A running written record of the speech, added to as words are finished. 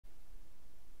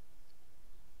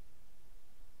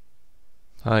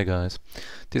Hi guys,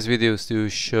 this video is to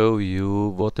show you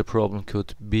what the problem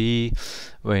could be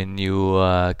when you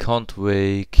can't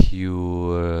wake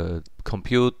your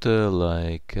computer,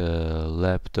 like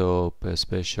laptop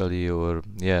especially, or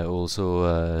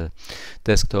also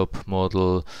desktop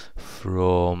model,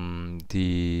 from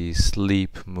the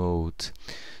sleep mode.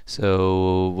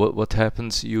 So what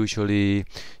happens usually,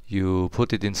 you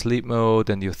put it in sleep mode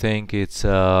and you think it's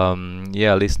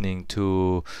listening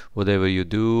to whatever you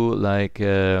do,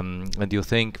 and you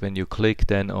think when you click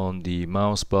then on the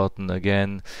mouse button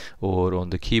again or on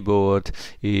the keyboard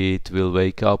it will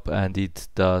wake up, and it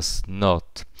does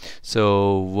not.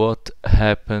 So what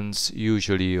happens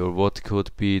usually, or what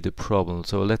could be the problem?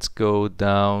 So let's go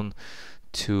down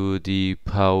to the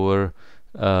power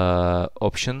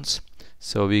options.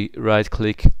 So we right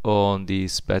click on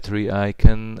this battery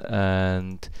icon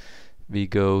and we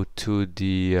go to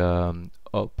the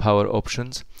power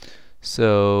options.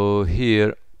 So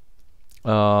here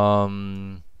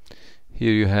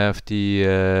you have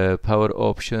the power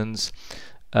options,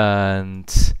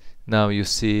 and now you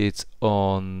see it's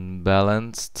on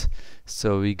balanced.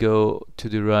 So we go to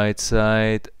the right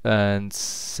side and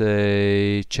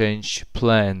say change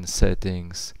plan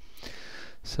settings.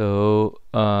 So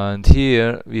and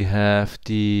here we have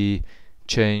the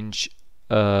change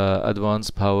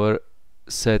advanced power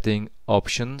setting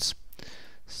options.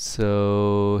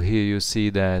 So here you see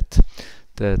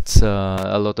that's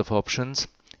a lot of options,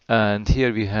 and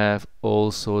here we have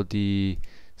also the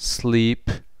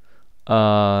sleep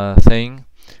thing,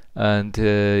 and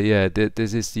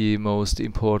this is the most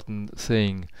important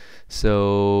thing.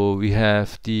 So we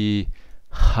have the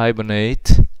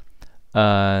hibernate,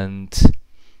 and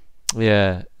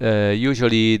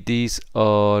usually these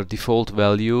are default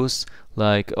values,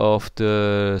 like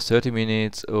after 30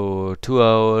 minutes or 2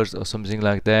 hours or something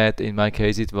like that. In my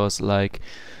case it was like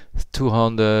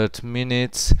 200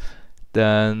 minutes.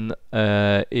 Then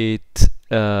it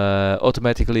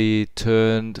automatically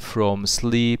turned from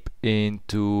sleep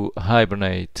into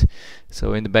hibernate.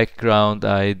 So in the background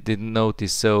I didn't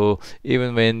notice. So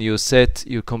even when you set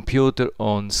your computer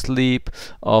on sleep,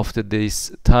 after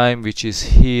this time, which is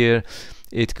here,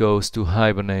 it goes to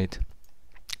hibernate.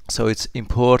 So it's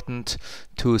important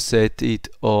to set it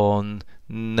on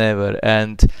never.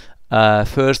 And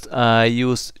first I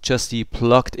used just the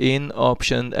plugged in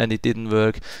option and it didn't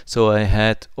work, so I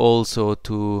had also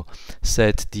to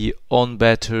set the on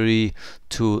battery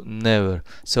to never.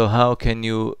 So how can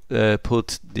you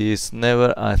put this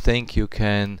never? I think you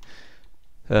can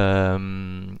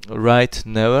write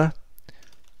never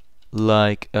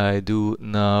like I do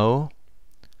now.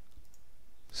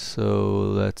 So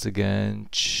let's again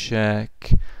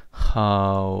check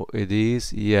how it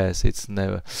is. Yes, it's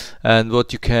never. And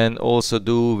what you can also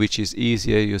do, which is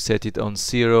easier, you set it on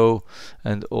 0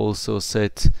 and also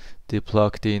set the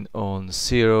plugged in on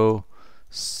 0.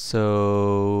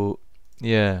 So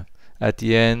yeah, at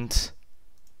the end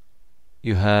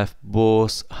you have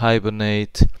both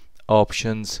hibernate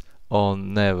options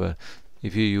on never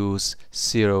if you use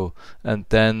 0. And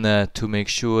then to make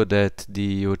sure that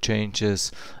your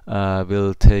changes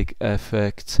will take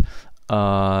effect,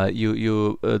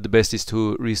 the best is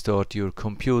to restart your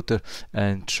computer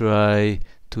and try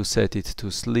to set it to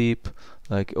sleep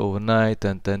like overnight,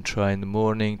 and then try in the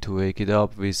morning to wake it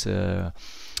up with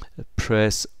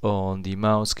press on the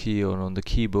mouse key or on the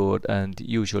keyboard, and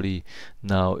usually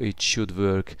now it should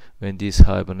work when these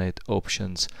hibernate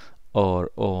options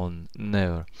are on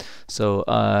never. So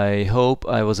I hope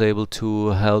I was able to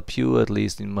help you. At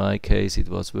least in my case it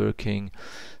was working.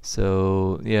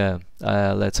 So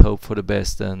let's hope for the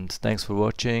best, and thanks for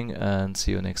watching, and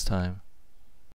see you next time.